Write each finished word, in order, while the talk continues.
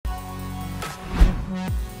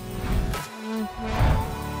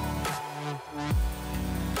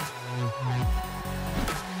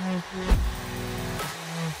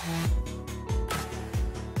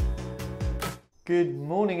Good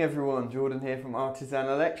morning everyone, Jordan here from Artisan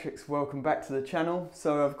Electrics. Welcome back to the channel.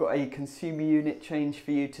 So I've got a consumer unit change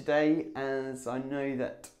for you today, as I know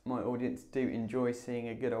that my audience do enjoy seeing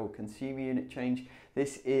a good old consumer unit change.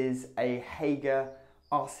 This is a Hager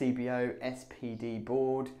RCBO SPD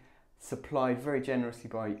board, supplied very generously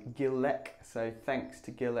by Gil Lec. So thanks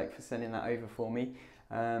to Gil Lec for sending that over for me.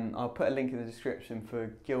 I'll put a link in the description for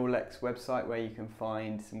Gil Lec's website where you can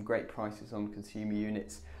find some great prices on consumer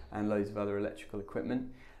units and loads of other electrical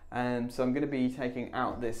equipment. So I'm going to be taking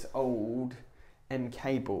out this old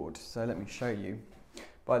MK board, so let me show you.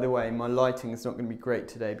 By the way, my lighting is not going to be great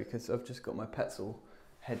today because I've just got my Petzl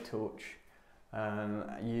head torch.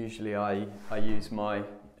 Usually I use my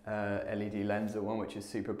LED Lenser one, which is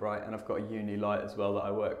super bright, and I've got a uni light as well that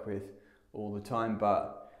I work with all the time,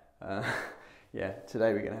 but yeah,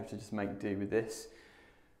 today we're going to have to just make do with this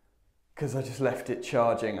because I just left it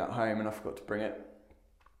charging at home and I forgot to bring it.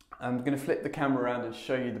 I'm going to flip the camera around and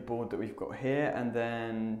show you the board that we've got here and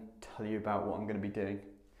then tell you about what I'm going to be doing.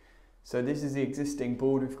 So this is the existing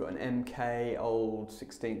board. We've got an MK old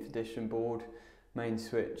 16th edition board, main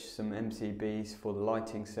switch, some MCBs for the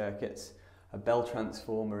lighting circuits, a bell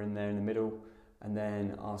transformer in there in the middle, and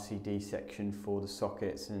then RCD section for the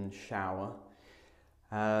sockets and shower.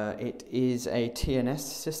 It is a TNS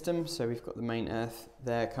system, so we've got the main earth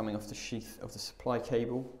there coming off the sheath of the supply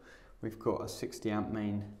cable. We've got a 60 amp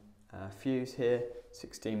main fuse here,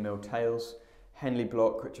 16mm tails, Henley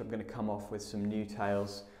block, which I'm going to come off with some new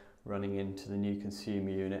tails running into the new consumer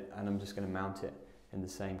unit, and I'm just going to mount it in the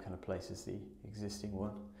same kind of place as the existing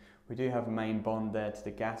one. We do have a main bond there to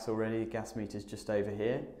the gas already. The gas meter is just over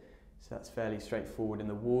here, so that's fairly straightforward, and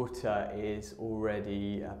the water is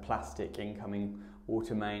already a plastic incoming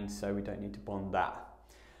water main, so we don't need to bond that.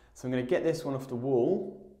 So I'm going to get this one off the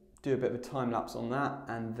wall, do a bit of a time lapse on that,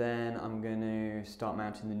 and then I'm going to start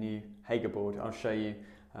mounting the new Hager board. I'll show you,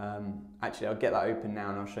 actually I'll get that open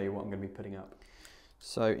now and I'll show you what I'm going to be putting up.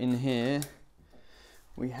 So in here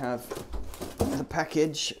we have the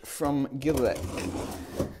package from Gil Lec.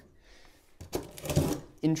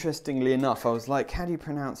 Interestingly enough, I was like, how do you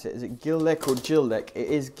pronounce it? Is it Gil Lec or Gil Lec? It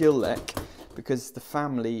is Gil Lec because the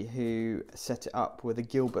family who set it up were the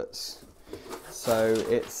Gilberts. So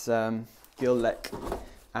it's Gil Lec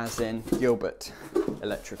as in Gilbert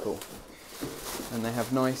Electrical, and they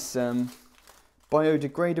have nice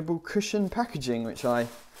biodegradable cushion packaging, which I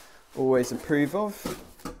always approve of.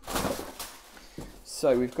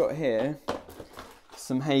 So we've got here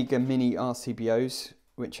some Hager mini RCBOs,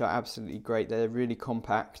 which are absolutely great. They're really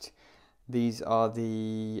compact. These are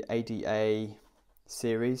the ADA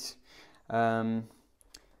series.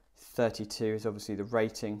 32 is obviously the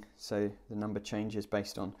rating, so the number changes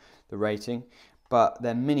based on the rating. But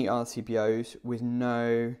they're mini RCBOs with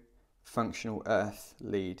no functional earth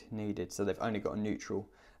lead needed. So they've only got a neutral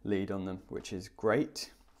lead on them, which is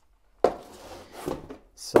great.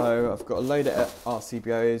 So I've got a load of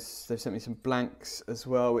RCBOs. They've sent me some blanks as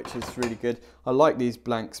well, which is really good. I like these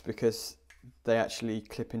blanks because they actually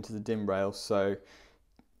clip into the DIN rail, so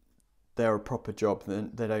they're a proper job.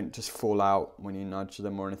 They don't just fall out when you nudge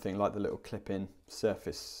them or anything, like the little clip-in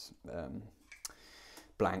surface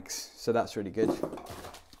blanks, so that's really good.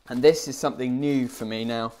 And this is something new for me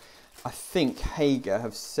now. I think Hager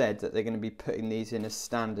have said that they're going to be putting these in as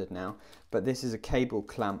standard now, but this is a cable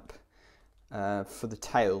clamp for the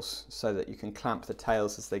tails, so that you can clamp the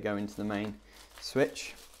tails as they go into the main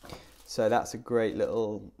switch. So that's a great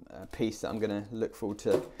little piece that I'm going to look forward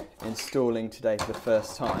to installing today for the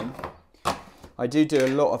first time. I do a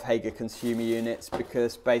lot of Hager consumer units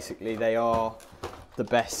because basically they are the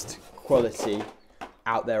best quality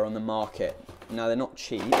out there on the market. Now they're not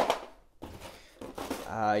cheap, you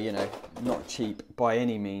know, not cheap by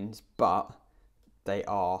any means, but they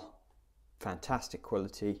are fantastic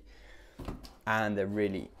quality and they're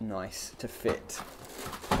really nice to fit.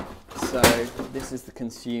 So this is the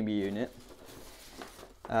consumer unit.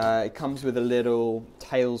 It comes with a little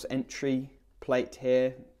tails entry plate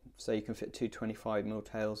here, so you can fit two 25mm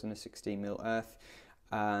tails and a 16mm earth.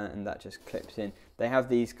 And that just clips in. They have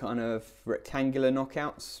these kind of rectangular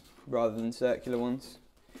knockouts rather than circular ones.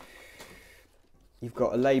 You've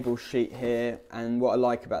got a label sheet here, and what I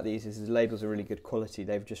like about these is the labels are really good quality.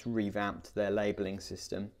 They've just revamped their labeling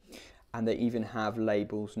system, and they even have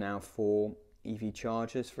labels now for EV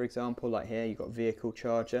chargers, for example. Like here you've got vehicle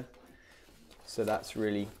charger, so that's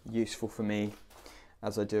really useful for me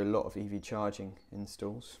as I do a lot of EV charging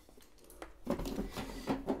installs.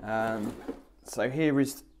 So here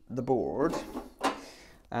is the board,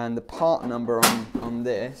 and the part number on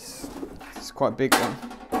this, it's quite a big one.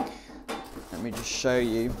 Let me just show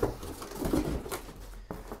you.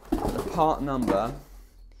 part number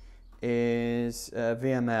is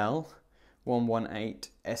VML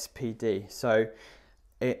 118 SPD. So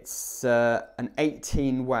it's an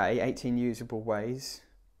 18 usable ways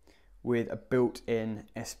with a built-in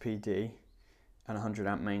SPD and 100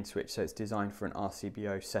 amp main switch. So it's designed for an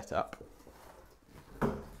RCBO setup.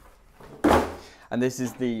 And this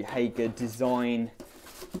is the Hager design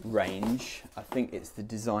range. I think it's the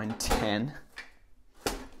design 10.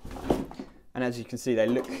 And as you can see, they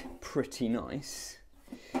look pretty nice.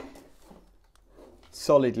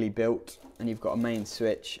 Solidly built, and you've got a main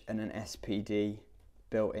switch and an SPD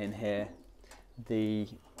built in here. The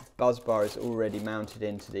buzz bar is already mounted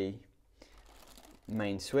into the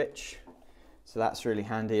main switch, so that's really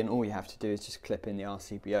handy, and all you have to do is just clip in the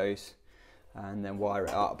RCBOs and then wire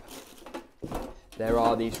it up. There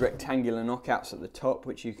are these rectangular knockouts at the top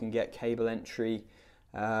which you can get cable entry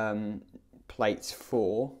plates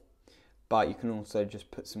for, but you can also just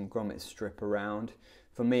put some grommet strip around.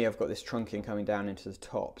 For me, I've got this trunking coming down into the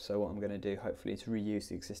top, so what I'm going to do hopefully is reuse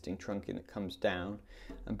the existing trunking that comes down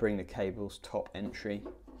and bring the cable's top entry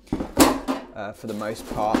for the most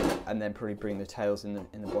part, and then probably bring the tails in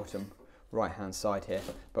the bottom right hand side here,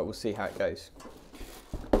 but we'll see how it goes.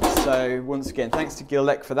 So once again, thanks to Gil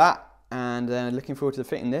Lec for that, and looking forward to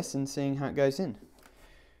fitting this and seeing how it goes in.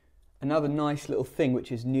 Another nice little thing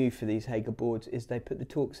which is new for these Hager boards is they put the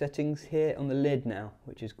torque settings here on the lid now,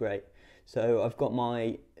 which is great. So I've got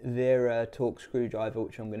my Vera torque screwdriver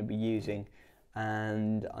which I'm going to be using,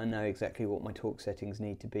 and I know exactly what my torque settings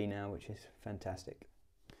need to be now, which is fantastic.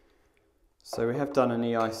 So we have done an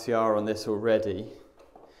EICR on this already,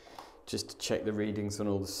 just to check the readings on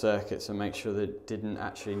all the circuits and make sure that it didn't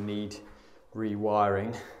actually need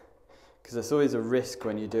rewiring, because there's always a risk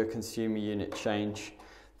when you do a consumer unit change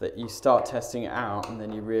that you start testing it out and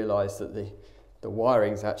then you realise that the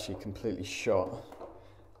wiring's actually completely shot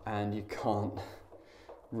and you can't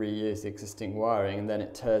reuse the existing wiring, and then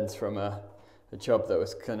it turns from a job that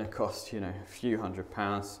was going to cost, you know, a few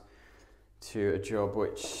 £100 to a job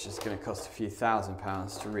which is going to cost a few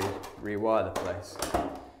 £1,000 to rewire the place.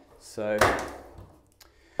 So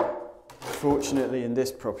fortunately in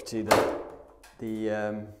this property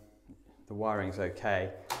the wiring's okay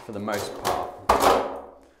for the most part.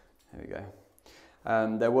 There we go.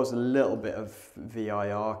 There was a little bit of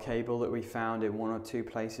VIR cable that we found in one or two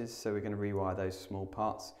places, so we're going to rewire those small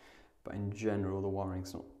parts, but in general the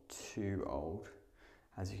wiring's not too old,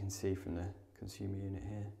 as you can see from the consumer unit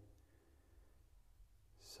here.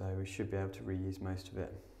 So we should be able to reuse most of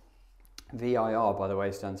it. VIR, by the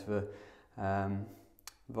way, stands for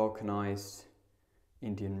vulcanized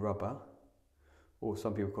Indian rubber, or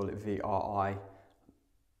some people call it VRI,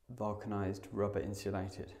 vulcanized rubber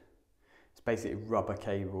insulated. It's basically rubber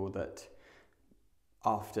cable that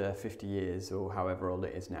after 50 years or however old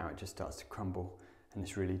it is now, it just starts to crumble and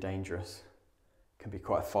it's really dangerous. It can be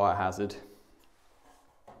quite a fire hazard.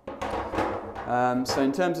 So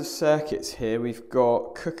in terms of circuits here, we've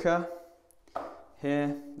got cooker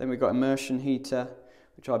here, then we've got immersion heater,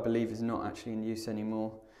 which I believe is not actually in use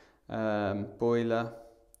anymore, boiler,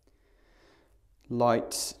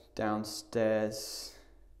 lights downstairs.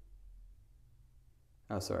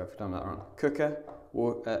 Oh, sorry, I've done that wrong. Cooker,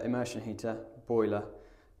 immersion heater, boiler,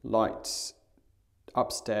 lights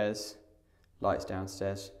upstairs, lights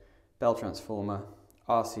downstairs, bell transformer,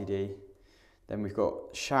 RCD. Then we've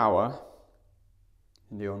got shower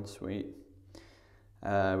in the ensuite.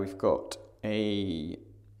 We've got a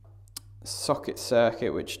socket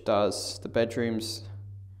circuit which does the bedrooms,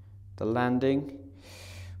 the landing.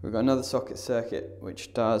 We've got another socket circuit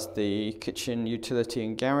which does the kitchen, utility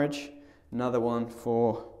and garage. Another one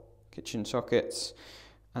for kitchen sockets,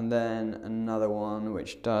 and then another one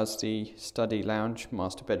which does the study, lounge,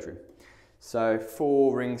 master bedroom. So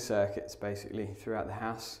 4 ring circuits basically throughout the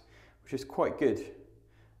house, which is quite good.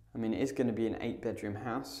 I mean, it is going to be an 8-bedroom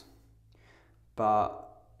house,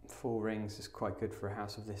 but 4 rings is quite good for a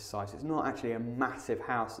house of this size. It's not actually a massive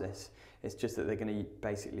house, this. It's just that they're going to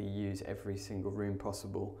basically use every single room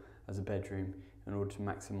possible as a bedroom in order to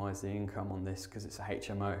maximise the income on this, because it's a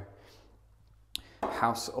HMO.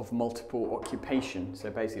 House of multiple occupation,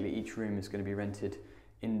 so basically each room is going to be rented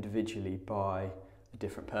individually by a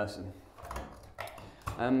different person.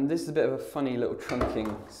 This is a bit of a funny little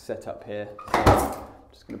trunking setup here. I'm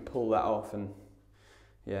just going to pull that off, and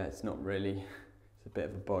yeah, it's not really, it's a bit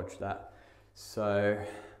of a bodge that. So I'm going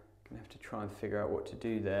to have to try and figure out what to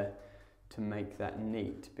do there to make that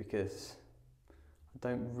neat, because I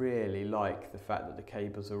don't really like the fact that the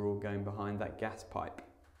cables are all going behind that gas pipe.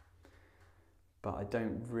 But I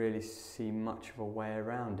don't really see much of a way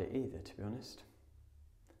around it either, to be honest.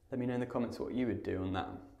 Let me know in the comments what you would do on that.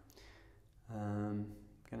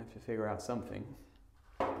 Gonna have to figure out something.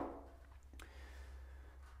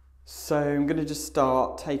 So I'm gonna just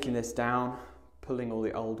start taking this down, pulling all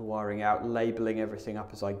the old wiring out, labeling everything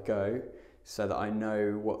up as I go, so that I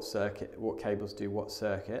know what cables do what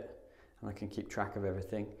circuit, and I can keep track of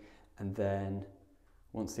everything. And then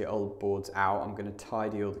once the old board's out, I'm going to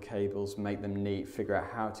tidy all the cables, make them neat, figure out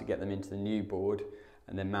how to get them into the new board,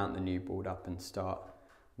 and then mount the new board up and start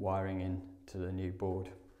wiring into the new board.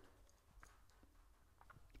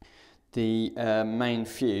 The main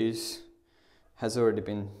fuse has already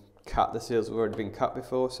been cut, the seals have already been cut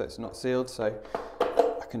before, so it's not sealed, so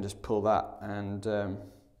I can just pull that, and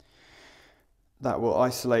that will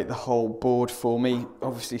isolate the whole board for me.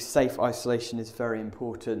 Obviously safe isolation is very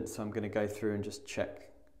important, so I'm going to go through and just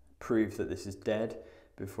prove that this is dead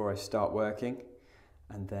before I start working,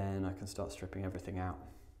 and then I can start stripping everything out.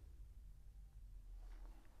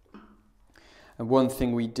 And one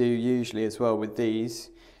thing we do usually as well with these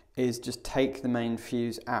is just take the main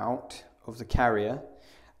fuse out of the carrier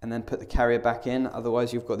and then put the carrier back in.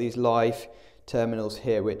 Otherwise you've got these live terminals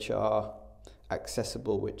here which are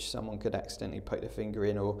accessible, which someone could accidentally poke their finger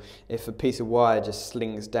in, or if a piece of wire just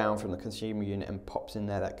slings down from the consumer unit and pops in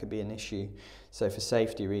there, that could be an issue. So for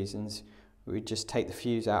safety reasons, we just take the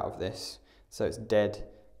fuse out of this, so it's dead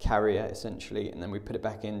carrier essentially, and then we put it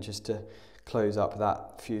back in just to close up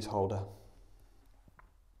that fuse holder.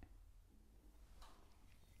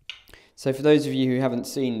 So for those of you who haven't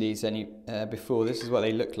seen these before, this is what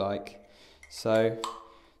they look like. So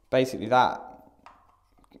basically that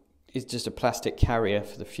is just a plastic carrier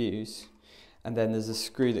for the fuse, and then there's a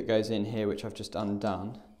screw that goes in here which I've just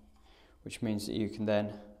undone, which means that you can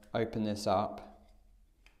then open this up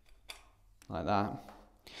like that,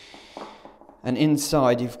 and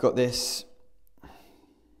inside you've got this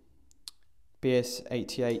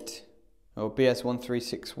BS88 or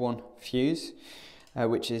BS1361 fuse,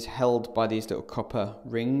 which is held by these little copper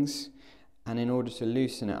rings, and in order to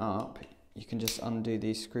loosen it up you can just undo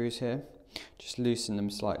these screws here. Just loosen them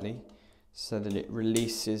slightly so that it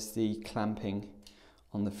releases the clamping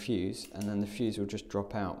on the fuse, and then the fuse will just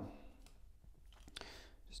drop out.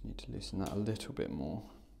 Just need to loosen that a little bit more.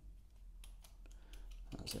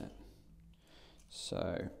 That's it.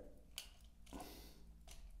 So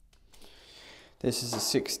this is a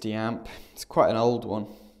 60 amp. It's quite an old one.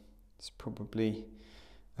 It's probably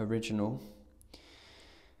original,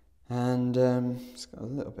 and it's got a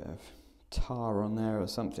little bit of tar on there or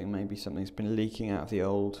something. Maybe something's been leaking out of the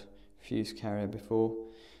old fuse carrier before,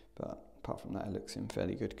 but apart from that it looks in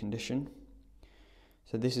fairly good condition.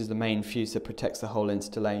 So this is the main fuse that protects the whole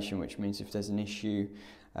installation, which means if there's an issue,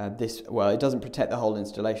 well, it doesn't protect the whole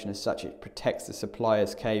installation as such, it protects the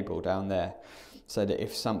supplier's cable down there, so that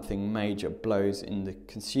if something major blows in the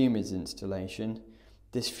consumer's installation,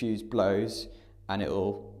 this fuse blows and it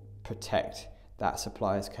will protect that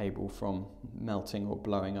supplier's cable from melting or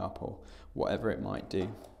blowing up or whatever it might do.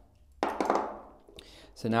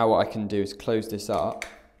 So now what I can do is close this up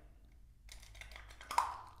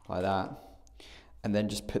like that, and then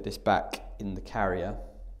just put this back in the carrier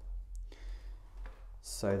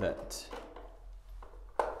so that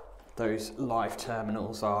those live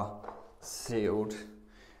terminals are sealed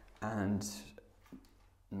and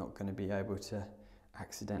not going to be able to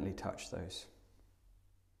accidentally touch those.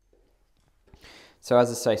 So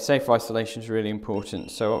as I say, safe isolation is really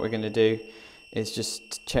important. So what we're going to do is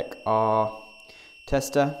just check our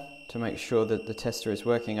tester to make sure that the tester is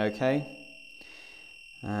working okay.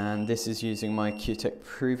 And this is using my Q-Tech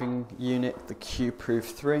proving unit, the Q-Proof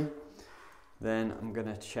 3. Then I'm going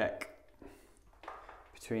to check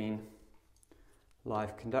between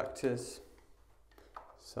live conductors.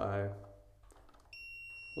 So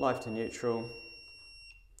live to neutral,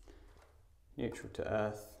 neutral to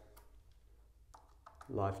earth,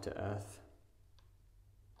 live to earth,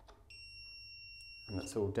 and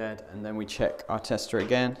that's all dead. And then we check our tester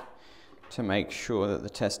again to make sure that the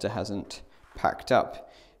tester hasn't packed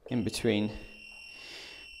up in between,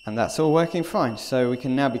 and that's all working fine. So we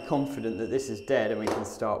can now be confident that this is dead and we can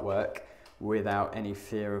start work without any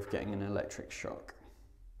fear of getting an electric shock.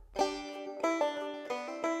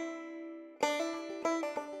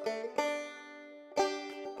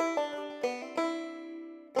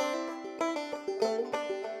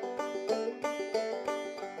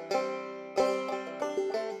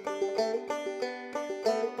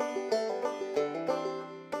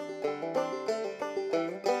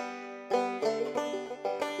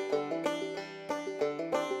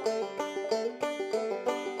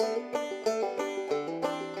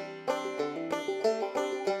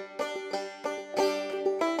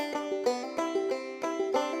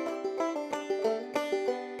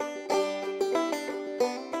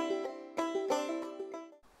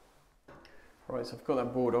 Right, so I've got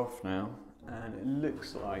that board off now, and it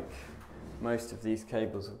looks like most of these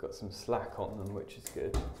cables have got some slack on them, which is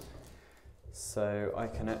good. So I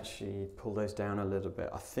can actually pull those down a little bit.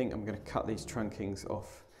 I think I'm going to cut these trunkings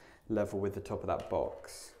off level with the top of that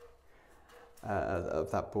box, of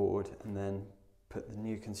that board, and then put the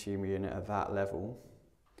new consumer unit at that level.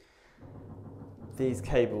 These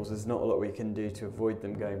cables, there's not a lot we can do to avoid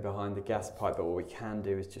them going behind the gas pipe, but what we can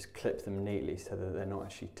do is just clip them neatly so that they're not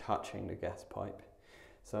actually touching the gas pipe.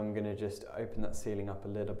 So I'm going to just open that ceiling up a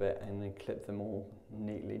little bit and then clip them all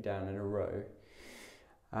neatly down in a row.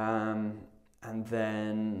 And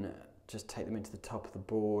then just take them into the top of the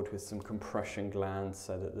board with some compression glands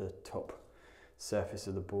so that the top surface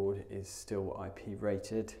of the board is still IP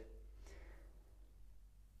rated.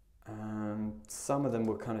 Some of them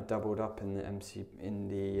were kind of doubled up in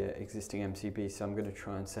the existing MCB, so I'm going to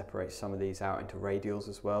try and separate some of these out into radials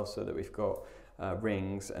as well, so that we've got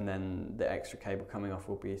rings, and then the extra cable coming off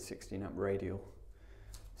will be a 16 amp radial.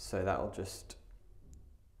 So that'll just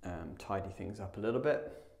tidy things up a little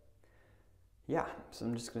bit. Yeah, so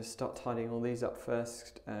I'm just going to start tidying all these up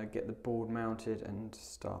first, get the board mounted and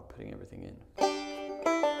start putting everything in.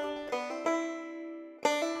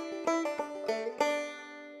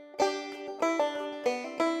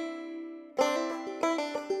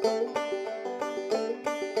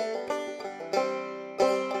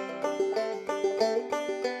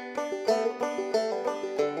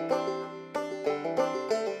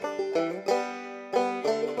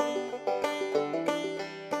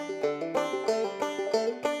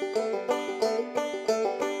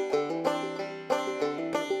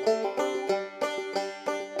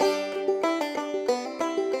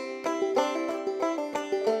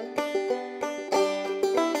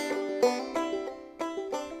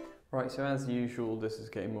 Right, so as usual, this is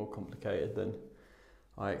getting more complicated than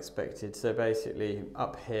I expected. So basically,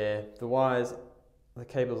 up here, the wires, the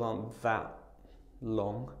cables aren't that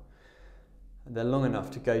long. They're long enough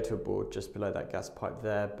to go to a board just below that gas pipe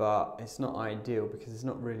there, but it's not ideal because there's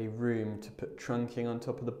not really room to put trunking on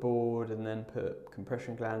top of the board and then put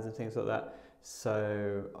compression glands and things like that.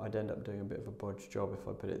 So I'd end up doing a bit of a bodge job if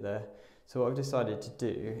I put it there. So what I've decided to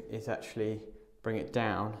do is actually bring it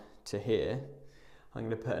down to here. I'm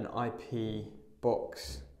going to put an IP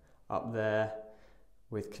box up there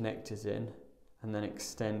with connectors in, and then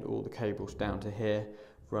extend all the cables down to here,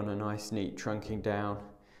 run a nice neat trunking down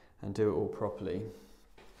and do it all properly.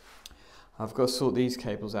 I've got to sort these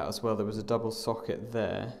cables out as well. There was a double socket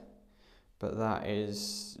there, but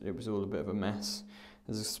it was all a bit of a mess.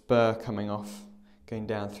 There's a spur coming off, going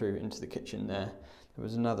down through into the kitchen there. There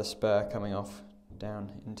was another spur coming off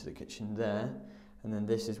down into the kitchen there, and then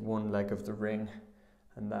this is one leg of the ring,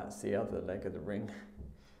 and that's the other leg of the ring.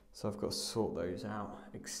 So I've got to sort those out,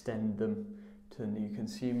 extend them to the new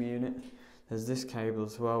consumer unit. There's this cable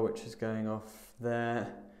as well, which is going off there.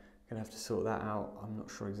 I'm going to have to sort that out. I'm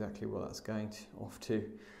not sure exactly what that's going off to.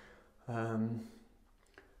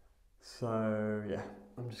 So yeah,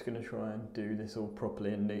 I'm just going to try and do this all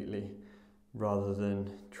properly and neatly, rather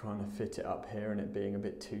than trying to fit it up here and it being a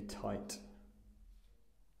bit too tight.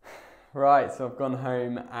 Right, so I've gone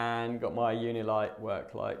home and got my Unilight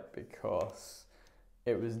work light because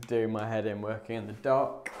it was doing my head in working in the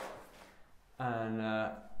dark. And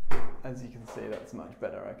as you can see, that's much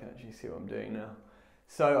better. I can actually see what I'm doing now.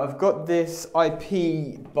 So I've got this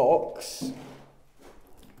IP box.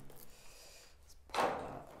 Let's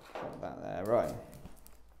put that there, right.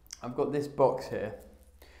 I've got this box here.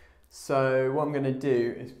 So what I'm going to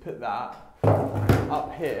do is put that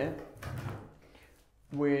up here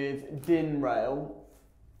with DIN rail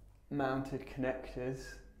mounted connectors,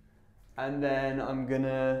 and then I'm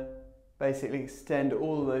gonna basically extend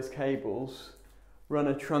all of those cables, run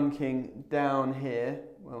a trunking down here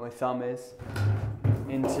where my thumb is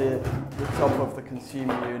into the top of the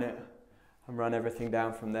consumer unit and run everything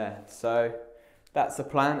down from there. So that's the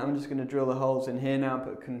plan. I'm just going to drill the holes in here now,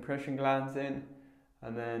 put compression glands in,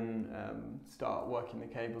 and then start working the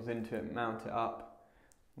cables into it, mount it up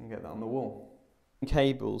and get that on the wall.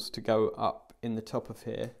 Cables to go up in the top of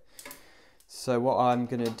here. So what I'm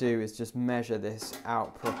going to do is just measure this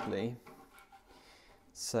out properly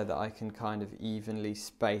so that I can kind of evenly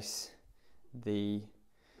space the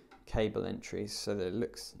cable entries so that it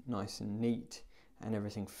looks nice and neat and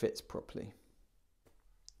everything fits properly.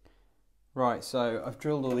 Right, so I've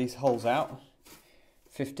drilled all these holes out,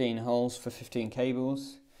 15 holes for 15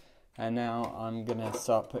 cables, and now I'm going to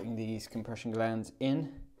start putting these compression glands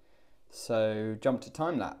in. So jump to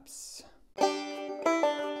time lapse.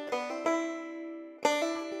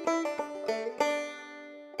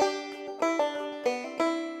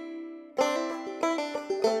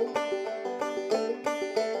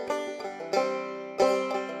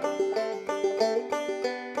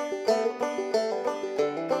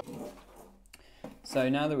 So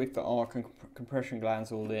now that we've got our compression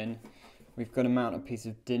glands all in, we've got to mount a piece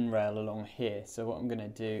of DIN rail along here. So what I'm going to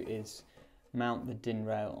do is mount the DIN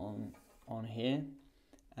rail on here,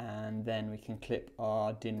 and then we can clip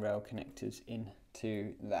our DIN rail connectors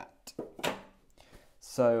into that.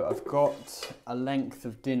 So I've got a length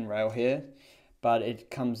of DIN rail here, but it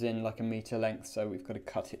comes in like a meter length, so we've got to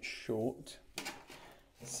cut it short.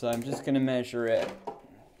 So I'm just going to measure it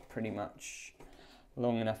pretty much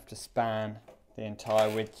long enough to span the entire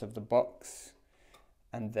width of the box,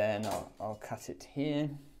 and then I'll cut it here,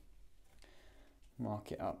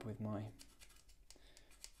 mark it up with my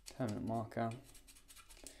permanent marker,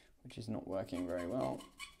 which is not working very well.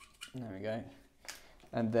 There we go.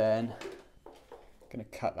 And then I'm going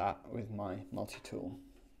to cut that with my multi-tool.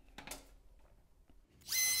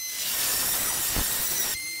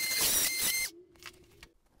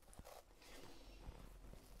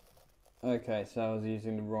 Okay, so I was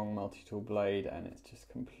using the wrong multi-tool blade and it's just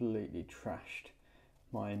completely trashed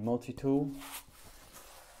my multi-tool.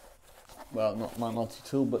 Well, not my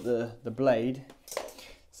multi-tool, but the blade.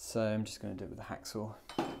 So I'm just going to do it with a hacksaw.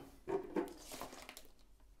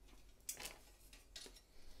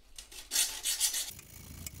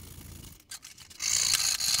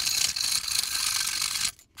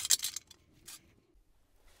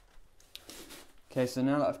 Okay, so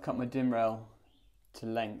now that I've cut my DIN rail to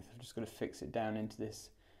length, I've just got to fix it down into this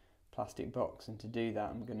plastic box, and to do that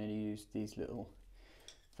I'm going to use these little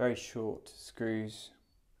very short screws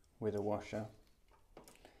with a washer.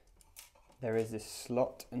 There is this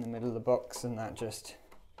slot in the middle of the box, and that just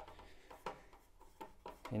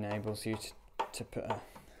enables you to put a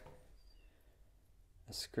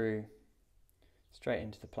screw straight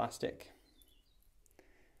into the plastic,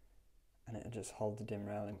 and it'll just hold the DIN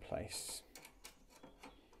rail in place.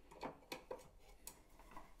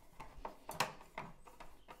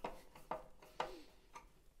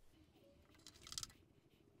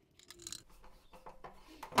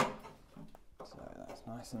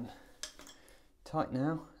 Nice and tight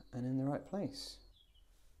now and in the right place.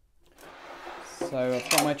 So I've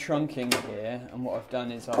got my trunking here, and what I've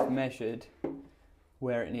done is I've measured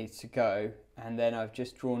where it needs to go, and then I've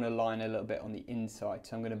just drawn a line a little bit on the inside.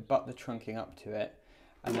 So I'm going to butt the trunking up to it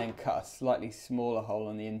and then cut a slightly smaller hole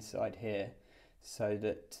on the inside here, so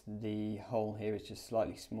that the hole here is just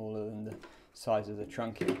slightly smaller than the size of the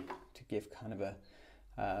trunking, to give kind of a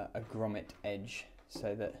grommet edge,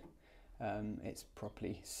 so that it's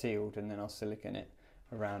properly sealed, and then I'll silicone it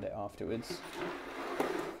around it afterwards.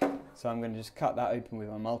 So I'm going to just cut that open with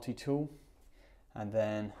my multi-tool and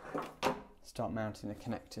then start mounting the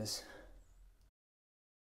connectors.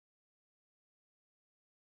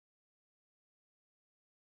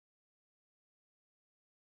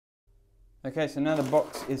 Okay, so now the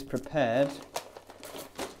box is prepared,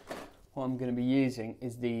 what I'm going to be using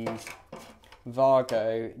is these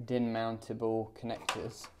Vargo DIN mountable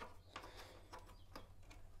connectors.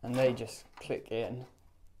 And they just click in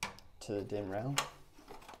to the DIN rail,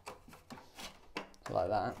 like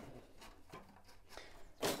that.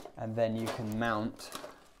 And then you can mount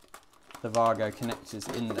the Vargo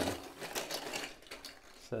connectors in them.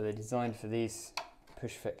 So they're designed for these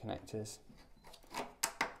push fit connectors.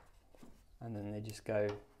 And then they just go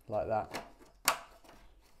like that.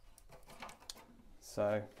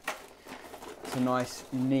 So it's a nice,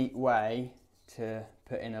 neat way to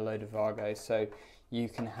put in a load of Vargos. So you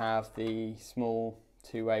can have the small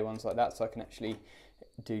two-way ones like that, so I can actually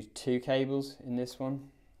do 2 cables in this one.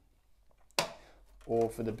 Or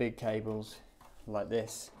for the big cables like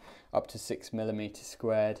this, up to 6mm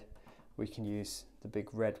squared, we can use the big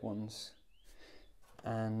red ones.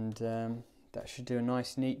 And that should do a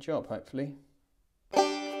nice, neat job, hopefully.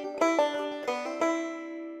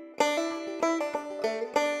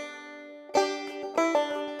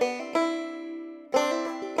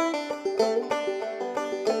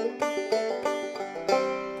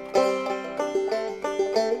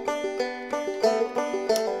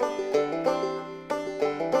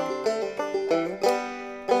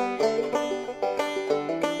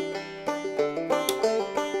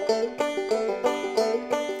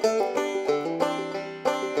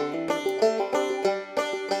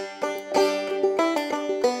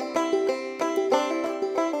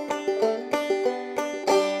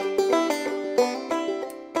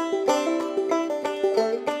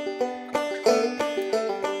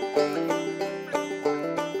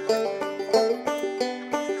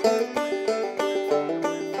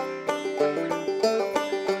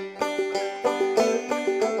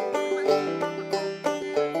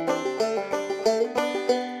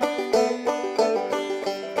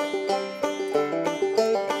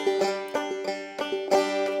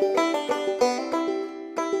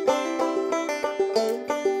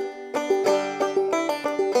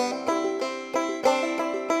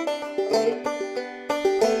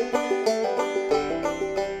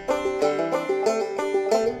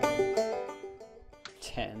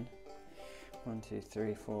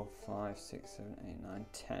 4, 5, 6, 7, 8, 9,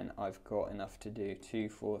 10. I've got enough to do 2,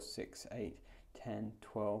 4, 6, 8, 10,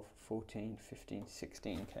 12, 14, 15,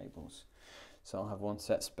 16 cables. So I'll have one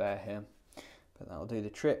set spare here, but that'll do the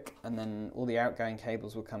trick. And then all the outgoing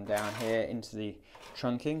cables will come down here into the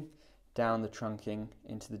trunking, down the trunking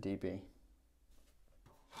into the DB.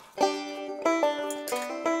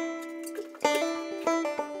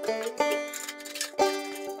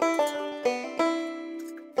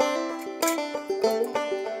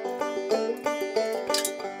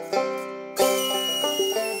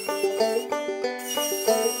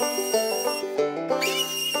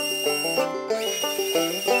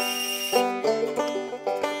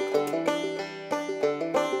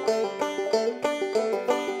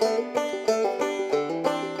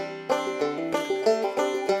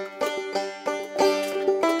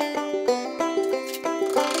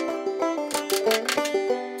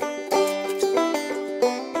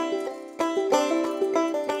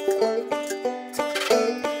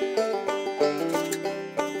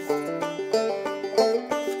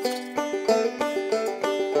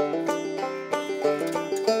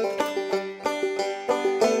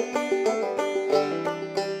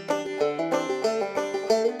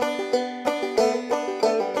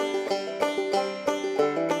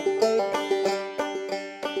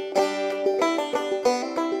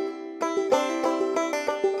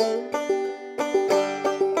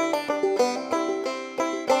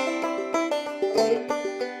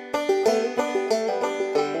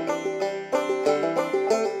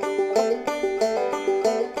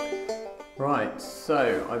 Right,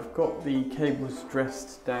 so I've got the cables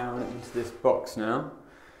dressed down into this box now.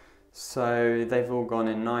 So they've all gone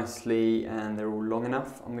in nicely and they're all long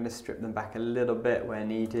enough. I'm going to strip them back a little bit where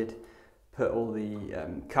needed, put all the,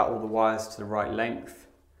 cut all the wires to the right length,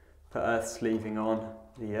 put earth sleeving on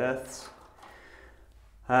the earths.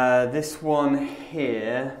 This one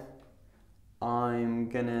here, I'm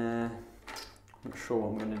not sure what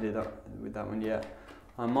I'm going to do with that one yet.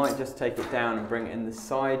 I might just take it down and bring it in the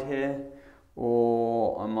side here,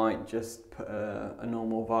 or I might just put a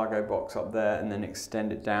normal Vargo box up there and then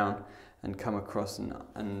extend it down and come across and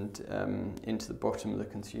into the bottom of the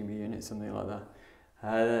consumer unit, something like that.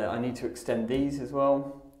 I need to extend these as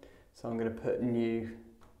well, so I'm going to put new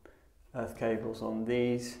earth cables on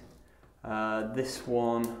these. This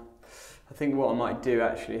one, I think what I might do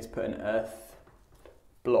actually is put an earth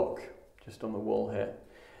block just on the wall here,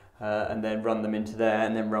 and then run them into there,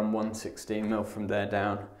 and then run 1/16mm from there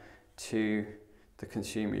down to the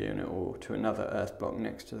consumer unit, or to another earth block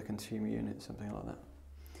next to the consumer unit, something like that.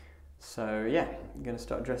 So yeah, I'm going to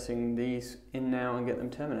start dressing these in now and get them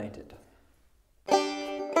terminated.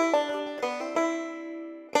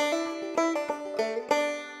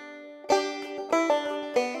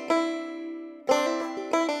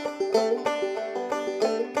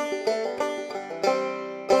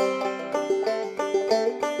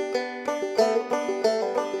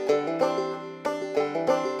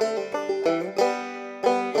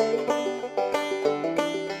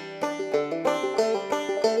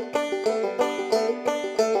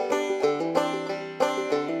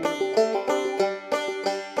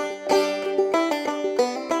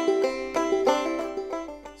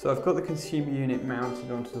 So I've got the consumer unit mounted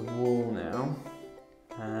onto the wall now,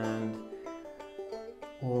 and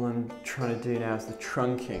all I'm trying to do now is the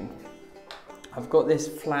trunking. I've got this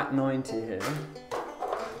flat 90 here,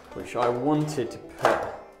 which I wanted to put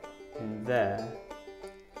in there,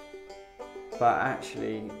 but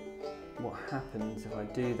actually what happens if I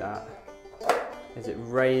do that is it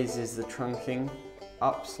raises the trunking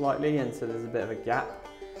up slightly, and so there's a bit of a gap.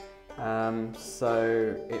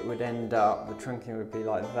 So it would end up, the trunking would be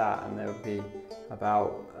like that, and there would be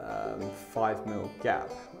about 5mm gap,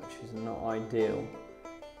 which is not ideal.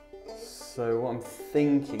 So what I'm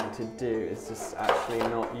thinking to do is just actually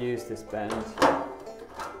not use this bend,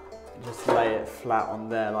 just lay it flat on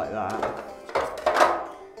there like that,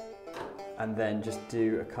 and then just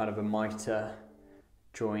do a kind of a mitre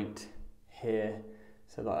joint here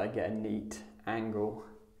so that I get a neat angle.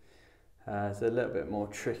 It's a little bit more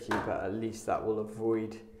tricky, but at least that will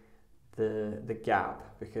avoid the gap,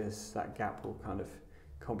 because that gap will kind of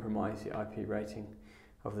compromise the IP rating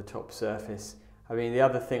of the top surface. I mean, the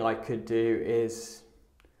other thing I could do is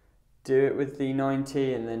do it with the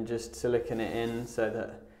 90 and then just silicone it in so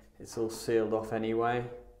that it's all sealed off anyway,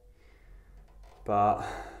 but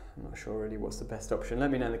I'm not sure really what's the best option.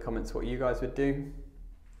 Let me know in the comments what you guys would do.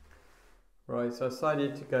 Right, so I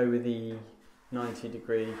decided to go with the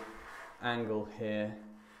 90-degree angle here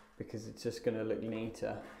because it's just going to look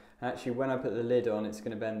neater. Actually, when I put the lid on, it's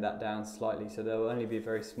going to bend that down slightly, so there will only be a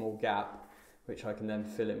very small gap which I can then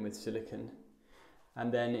fill in with silicone.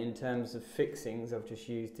 And then in terms of fixings, I've just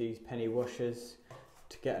used these penny washers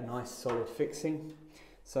to get a nice solid fixing.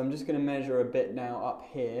 So I'm just going to measure a bit now up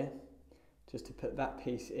here, just to put that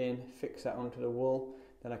piece in, fix that onto the wall,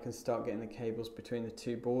 then I can start getting the cables between the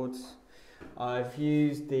two boards. I've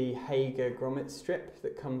used the Hager grommet strip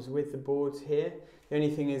that comes with the boards here. The only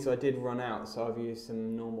thing is I did run out, so I've used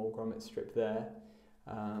some normal grommet strip there.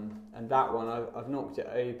 And that one, I've knocked it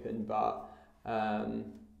open, but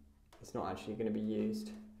it's not actually going to be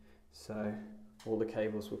used. So all the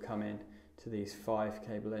cables will come in to these 5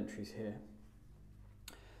 cable entries here.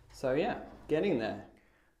 So yeah, getting there.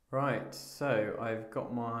 Right, so I've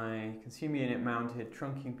got my consumer unit mounted,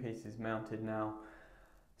 trunking pieces mounted now.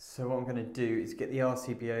 So what I'm going to do is get the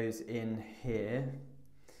RCBOs in here,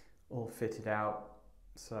 all fitted out,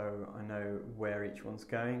 so I know where each one's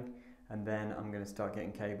going, and then I'm going to start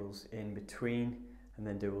getting cables in between and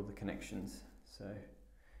then do all the connections. So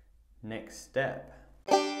next step.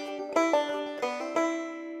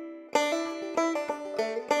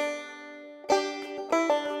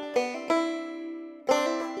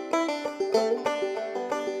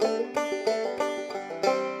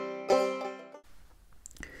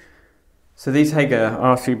 So these Hager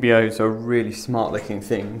RCBOs are really smart looking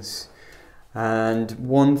things, and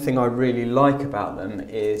one thing I really like about them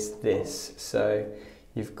is this. So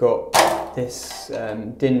you've got this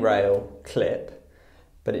DIN rail clip,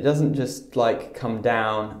 but it doesn't just like come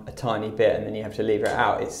down a tiny bit and then you have to lever it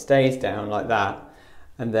out. It stays down like that,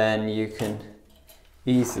 and then you can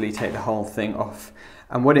easily take the whole thing off.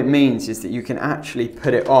 And what it means is that you can actually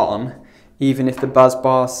put it on even if the buzz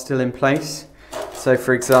bar is still in place. So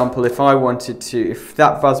for example, if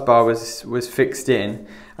that buzz bar was fixed in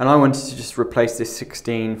and I wanted to just replace this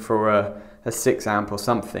 16 for a 6 amp or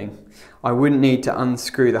something, I wouldn't need to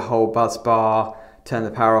unscrew the whole buzz bar, turn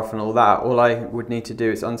the power off and all that. All I would need to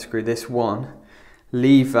do is unscrew this one,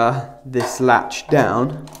 lever this latch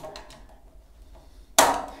down,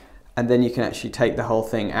 and then you can actually take the whole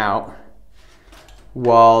thing out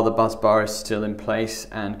while the buzz bar is still in place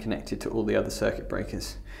and connected to all the other circuit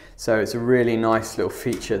breakers. So it's a really nice little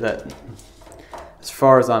feature that, as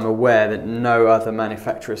far as I'm aware, that no other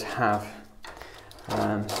manufacturers have.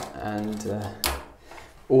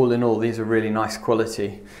 All in all, these are really nice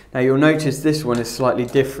quality. Now you'll notice this one is slightly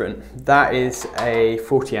different. That is a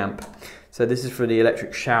 40 amp. So this is for the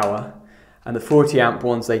electric shower. And the 40 amp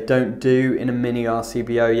ones they don't do in a mini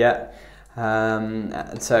RCBO yet.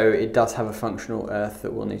 And so it does have a functional earth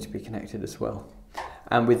that will need to be connected as well.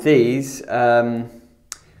 And with these,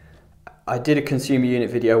 I did a consumer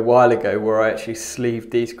unit video a while ago where I actually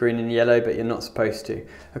sleeved these green and yellow, but you're not supposed to.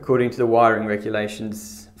 According to the wiring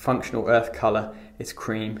regulations, functional earth colour is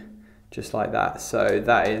cream, just like that. So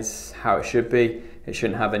that is how it should be. It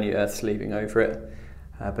shouldn't have any earth sleeving over it,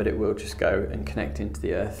 but it will just go and connect into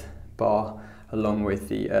the earth bar along with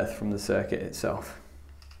the earth from the circuit itself.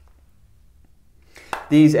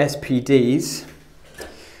 These SPDs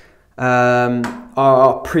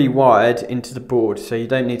are pre-wired into the board, so you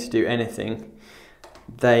don't need to do anything.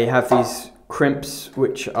 They have these crimps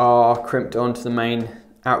which are crimped onto the main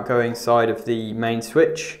outgoing side of the main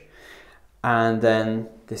switch, and then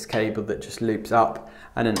this cable that just loops up,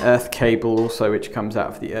 and an earth cable also which comes out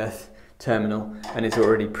of the earth terminal and is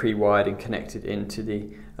already pre-wired and connected into the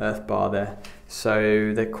earth bar there.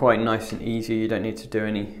 So they're quite nice and easy. You don't need to do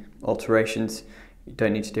any alterations. You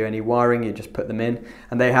don't need to do any wiring, you just put them in.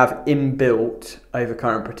 And they have inbuilt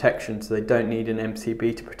overcurrent protection, so they don't need an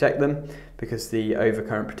MCB to protect them because the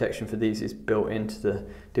overcurrent protection for these is built into the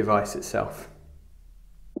device itself.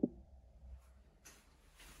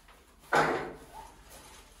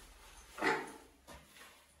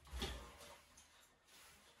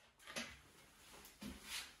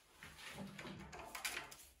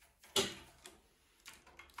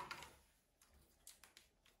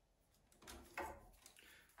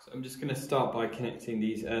 I'm just going to start by connecting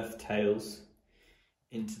these earth tails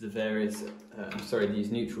into the various,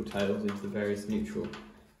 these neutral tails into the various neutral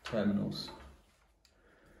terminals.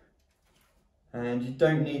 And you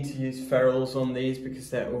don't need to use ferrules on these because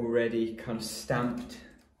they're already kind of stamped,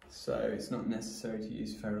 so it's not necessary to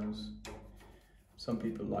use ferrules. Some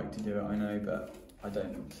people like to do it, I know, but I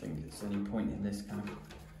don't think there's any point in this kind of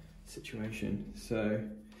situation. So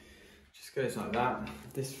just goes like that.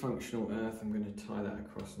 This functional earth, I'm going to tie that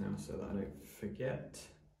across now so that I don't forget.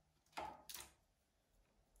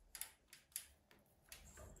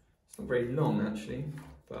 It's not very long actually,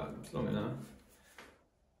 but it's long enough.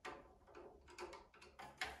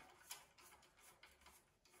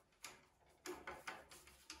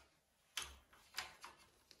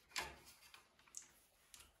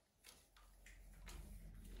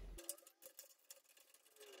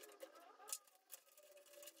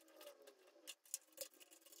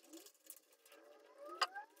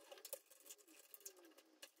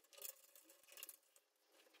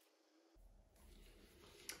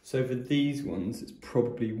 So for these ones, it's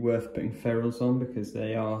probably worth putting ferrules on because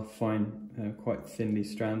they are fine, quite thinly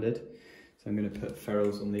stranded. So I'm going to put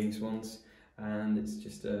ferrules on these ones, and it's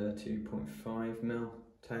just a 2.5mm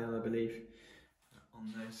tail, I believe,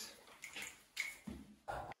 on those.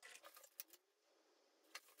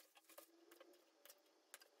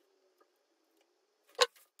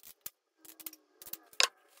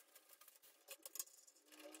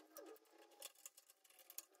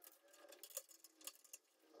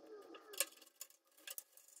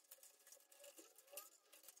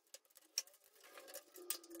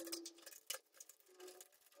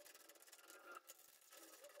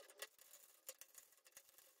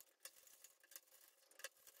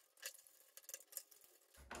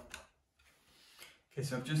 Okay,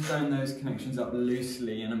 so I've just done those connections up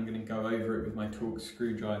loosely, and I'm going to go over it with my Torx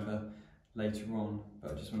screwdriver later on,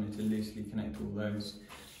 but I just wanted to loosely connect all those,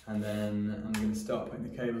 and then I'm going to start putting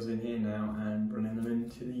the cables in here now and running them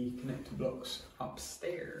into the connector blocks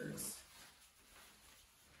upstairs.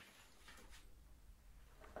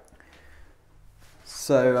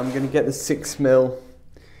 So I'm going to get the 6mm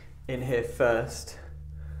in here first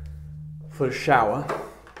for the shower,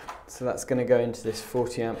 so that's going to go into this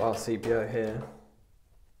 40A RCBO here.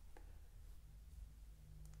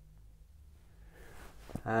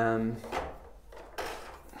 And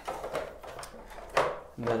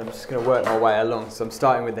then I'm just going to work my way along. So I'm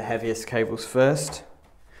starting with the heaviest cables first,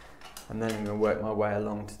 and then I'm going to work my way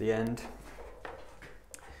along to the end.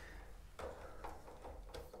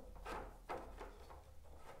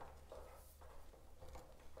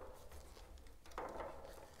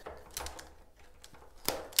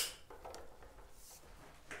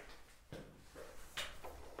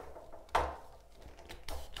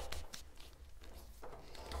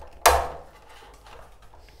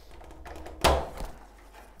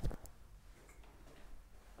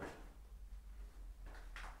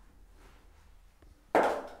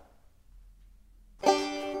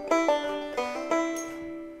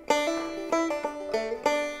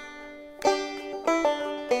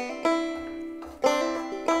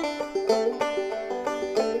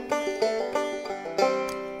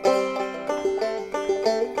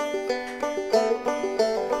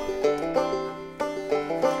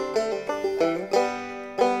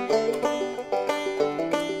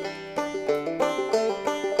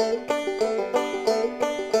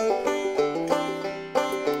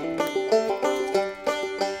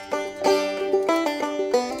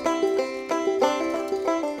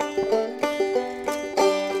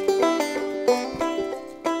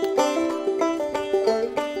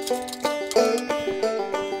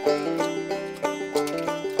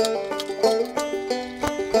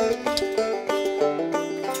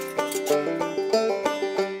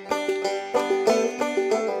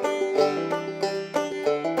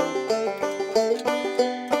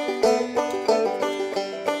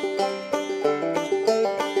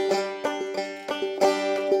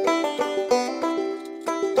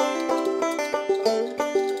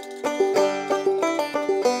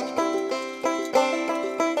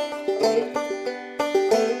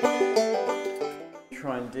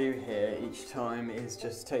 Is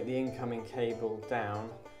just take the incoming cable down,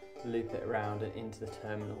 loop it around and into the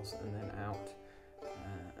terminals, and then out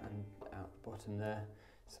the bottom there.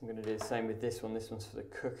 So I'm going to do the same with this one. This one's for the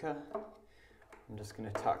cooker. I'm just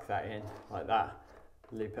going to tuck that in like that,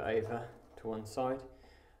 loop it over to one side,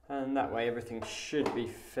 and that way everything should be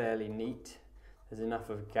fairly neat. There's enough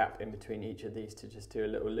of a gap in between each of these to just do a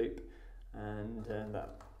little loop, and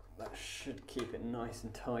that should keep it nice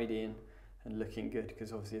and tidy and looking good,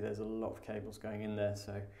 because obviously there's a lot of cables going in there,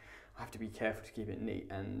 so I have to be careful to keep it neat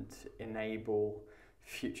and enable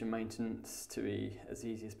future maintenance to be as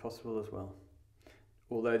easy as possible as well.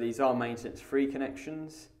 Although these are maintenance free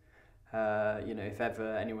connections, you know, if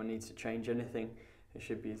ever anyone needs to change anything, it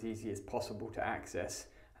should be as easy as possible to access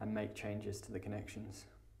and make changes to the connections.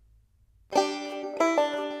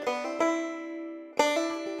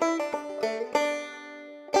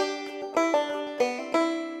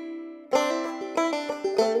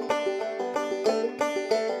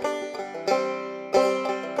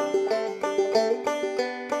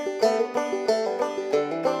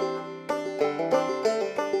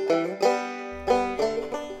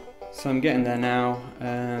 So I'm getting there now,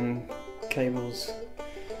 cables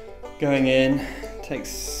going in.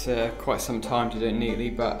 Takes quite some time to do it neatly,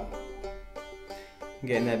 but I'm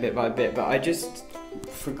getting there bit by bit. But I just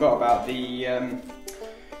forgot about the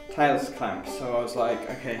tails clamp, so I was like,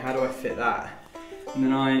 okay, how do I fit that? And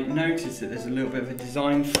then I noticed that there's a little bit of a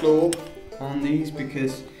design flaw on these,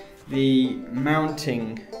 because the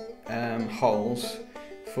mounting holes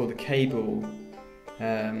for the cable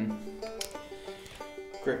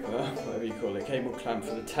gripper, whatever you call it, cable clamp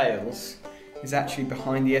for the tails, is actually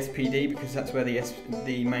behind the SPD, because that's where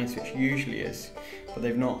the main switch usually is, but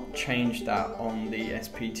they've not changed that on the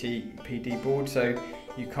SPD board, so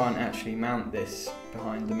you can't actually mount this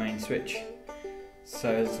behind the main switch.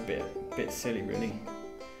 So it's a bit silly, really.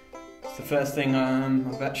 It's the first thing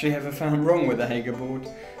I've actually ever found wrong with the Hager board,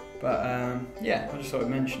 but yeah, I just thought I'd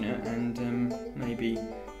mention it, and maybe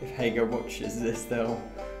if Hager watches this, they'll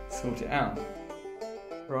sort it out.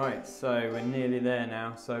 Right, so we're nearly there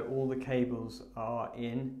now. So all the cables are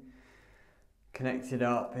in, connected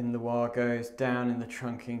up, in the wire goes down in the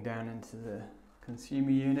trunking, down into the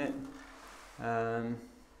consumer unit.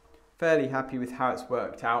 Fairly happy with how it's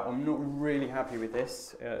worked out. I'm not really happy with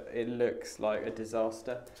this. It looks like a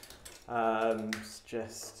disaster. It's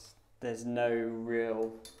just, there's no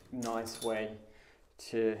real nice way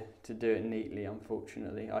to do it neatly,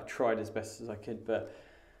 unfortunately. I tried as best as I could, but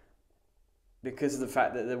because of the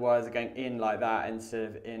fact that the wires are going in like that instead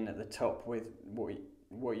of in at the top with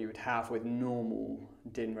what you would have with normal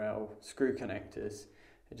DIN rail screw connectors,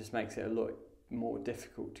 it just makes it a lot more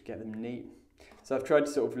difficult to get them neat. So I've tried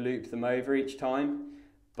to sort of loop them over each time,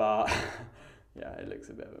 but yeah, it looks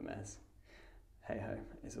a bit of a mess. Hey ho,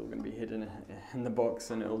 it's all going to be hidden in the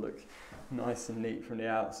box and it'll look nice and neat from the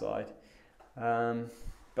outside.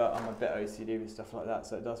 But I'm a bit OCD with stuff like that,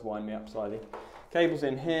 so it does wind me up slightly. Cables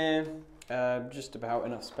in here. Just about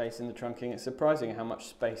enough space in the trunking. It's surprising how much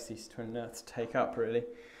space these twin earths take up, really.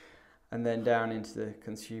 And then down into the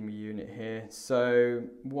consumer unit here. So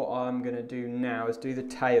what I'm going to do now is do the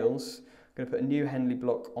tails. I'm going to put a new Henley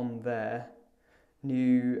block on there,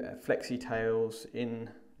 new flexi tails in,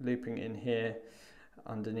 looping in here,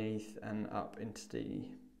 underneath and up into the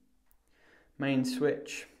main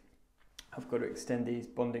switch. I've got to extend these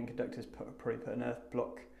bonding conductors, probably put an earth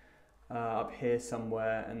block up here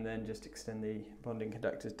somewhere, and then just extend the bonding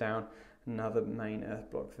conductors down, another main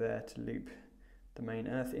earth block there to loop the main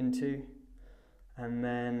earth into, and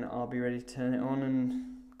then I'll be ready to turn it on and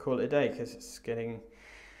call it a day, because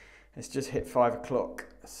it's just hit 5 o'clock,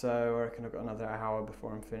 so I reckon I've got another hour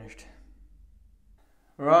before I'm finished.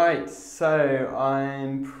 Right, so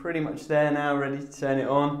I'm pretty much there now, ready to turn it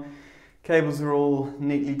on. Cables are all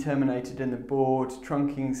neatly terminated in the board,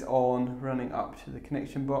 trunking's on, running up to the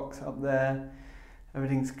connection box up there.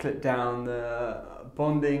 Everything's clipped down. The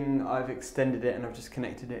bonding, I've extended it and I've just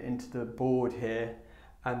connected it into the board here.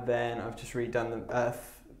 And then I've just redone the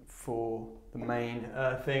earth for the main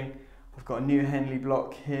earthing. I've got a new Henley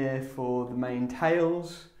block here for the main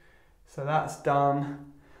tails. So that's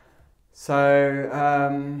done. So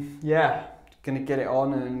yeah, gonna get it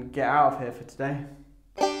on and get out of here for today.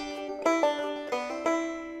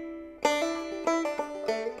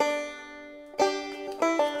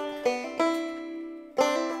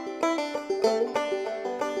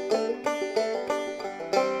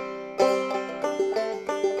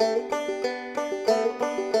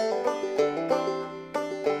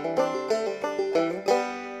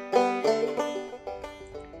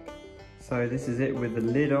 So this is it with the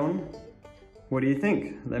lid on. What do you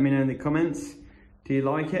think? Let me know in the comments. Do you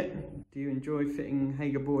like it? Do you enjoy fitting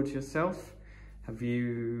Hager boards yourself? Have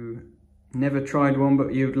you never tried one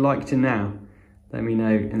but you'd like to now? Let me know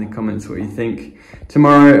in the comments what you think.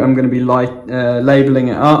 Tomorrow I'm going to be labelling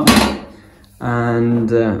it up and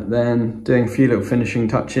then doing a few little finishing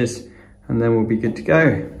touches, and then we'll be good to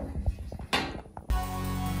go.